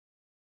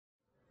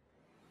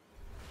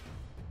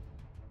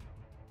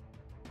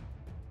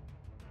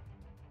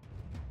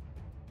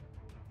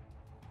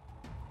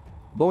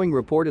Boeing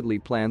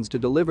reportedly plans to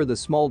deliver the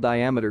Small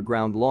Diameter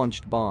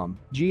Ground-Launched Bomb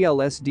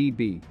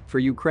 (GLSDB) for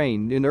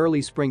Ukraine in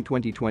early spring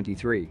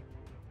 2023.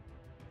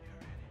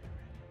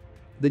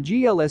 The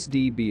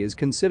GLSDB is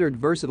considered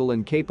versatile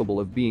and capable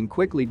of being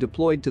quickly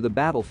deployed to the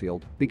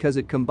battlefield because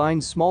it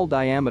combines small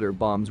diameter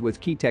bombs with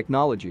key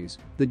technologies.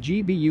 The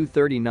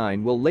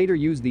GBU-39 will later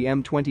use the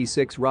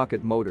M26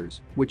 rocket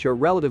motors, which are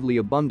relatively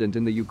abundant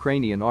in the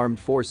Ukrainian armed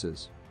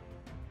forces.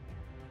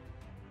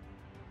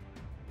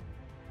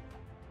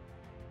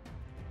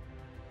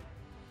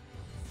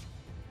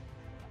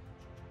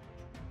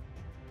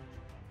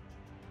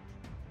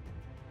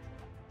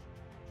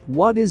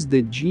 What is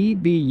the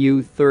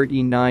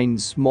GBU-39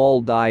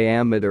 Small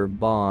Diameter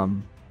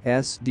Bomb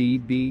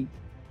 (SDB)?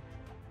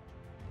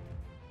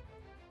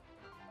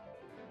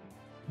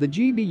 The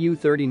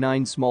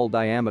GBU-39 Small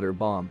Diameter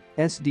Bomb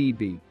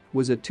 (SDB)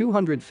 was a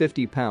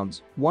 250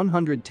 pounds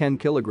 (110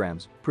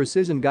 kilograms)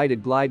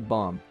 precision-guided glide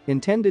bomb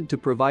intended to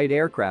provide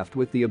aircraft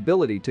with the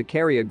ability to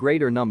carry a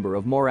greater number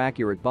of more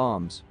accurate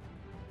bombs.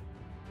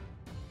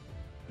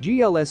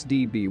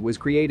 GLSDB was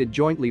created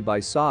jointly by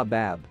SAAB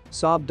AB,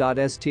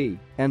 SAABb.ST,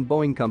 and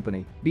Boeing Co,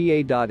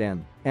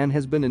 BA.N, and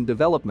has been in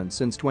development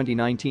since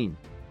 2019.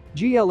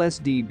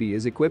 GLSDB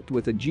is equipped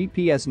with a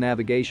GPS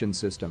navigation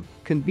system,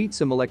 can beat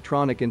some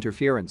electronic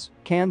interference,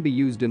 can be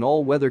used in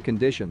all weather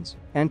conditions,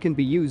 and can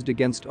be used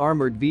against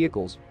armored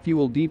vehicles,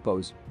 fuel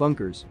depots,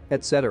 bunkers,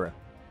 etc.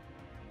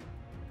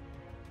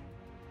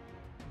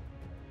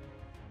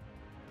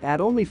 At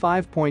only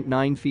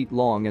 5.9 feet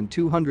long and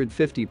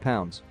 250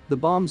 pounds, the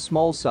bomb's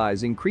small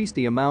size increased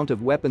the amount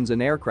of weapons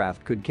an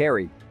aircraft could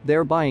carry,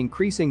 thereby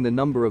increasing the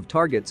number of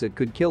targets it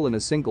could kill in a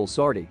single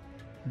sortie.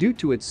 Due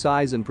to its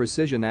size and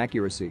precision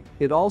accuracy,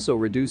 it also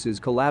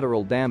reduces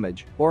collateral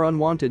damage or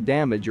unwanted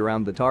damage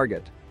around the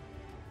target.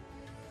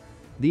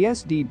 The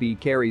SDB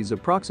carries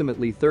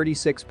approximately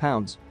 36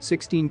 pounds,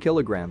 16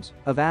 kilograms,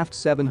 of aft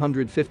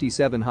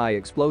 757 high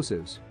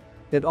explosives.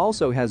 It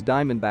also has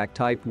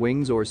Diamondback-type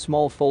wings or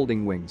small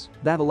folding wings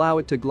that allow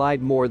it to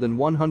glide more than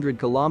 100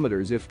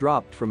 kilometers if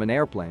dropped from an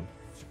airplane.